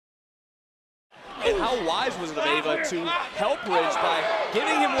And how wise was it of Ava to help Ridge by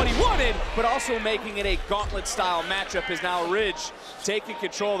giving him what he wanted, but also making it a gauntlet-style matchup, as now Ridge taking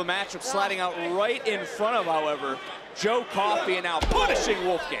control of the matchup, sliding out right in front of, however, Joe Coffey, and now punishing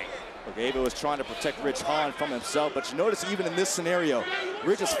Wolfgang. Look, Ava was trying to protect Ridge Holland from himself, but you notice even in this scenario,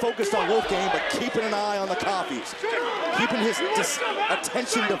 Ridge is focused on Wolfgang, but keeping an eye on the Coffeys, keeping his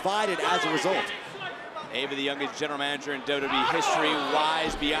attention divided as a result. Ava, the youngest general manager in WWE history,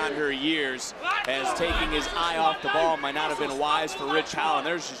 wise beyond her years, as taking his eye off the ball might not have been wise for Ridge Holland.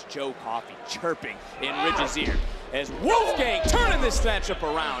 There's just Joe Coffey chirping in Ridge's ear, as Wolfgang turning this matchup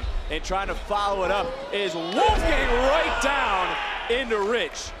around and trying to follow it up is Wolfgang right down into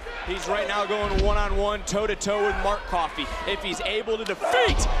Ridge. He's right now going one-on-one, toe-to-toe with Mark Coffey. If he's able to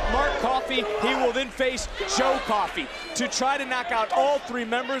defeat Mark Coffey, he will then face Joe Coffey to try to knock out all three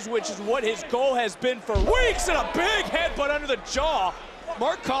members, which is what his goal has been for weeks, and a big headbutt under the jaw.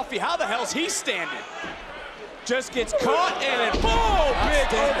 Mark Coffey, how the hell's he standing? Just gets caught, and then boom,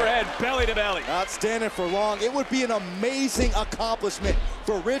 big overhead, belly to belly. Not standing for long. It would be an amazing accomplishment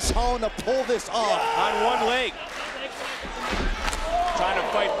for Ridge Holland to pull this off. On one leg. Trying to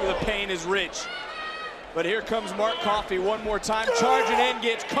fight through the pain is Ridge. But here comes Mark Coffey one more time, charging in,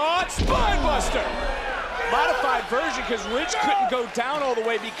 gets caught, spine buster. Modified version, because Ridge couldn't go down all the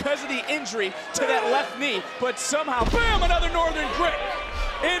way because of the injury to that left knee, but somehow, bam, another Northern Grit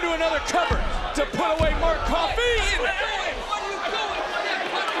into another cover to put away Mark Coffey.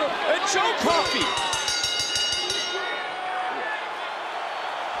 And Joe Coffey.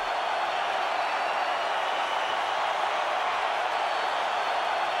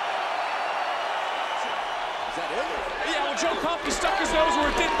 Joe Coffey stuck his nose where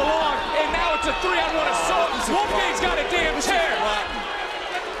it didn't belong, and now it's a 3-on-1 assault. Wolfgang's got a damn chair.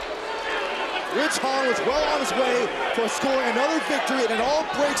 Ridge Holland was well on his way for scoring another victory, and it all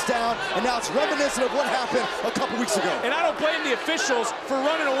breaks down, and now it's reminiscent of what happened a couple weeks ago. And I don't blame the officials for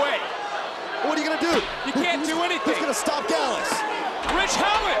running away. What are you going to do? You can't do anything. Who's going to stop Gallus? Ridge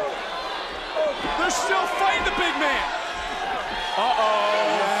Holland. They're still fighting the big man. Uh-oh.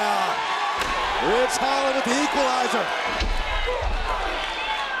 Yeah. Ridge Holland with the equalizer.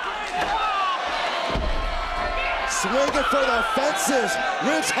 Swinging for the fences.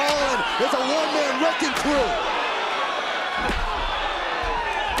 Ridge Holland is a one-man wrecking crew.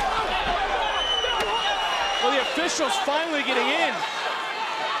 Well, the officials finally getting in.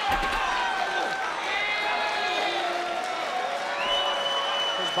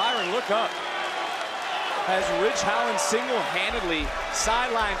 As Byron, look up. Has Ridge Holland single-handedly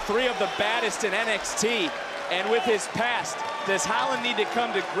sidelined three of the baddest in NXT, and with his past, does Holland need to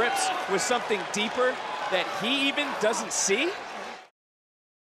come to grips with something deeper that he even doesn't see?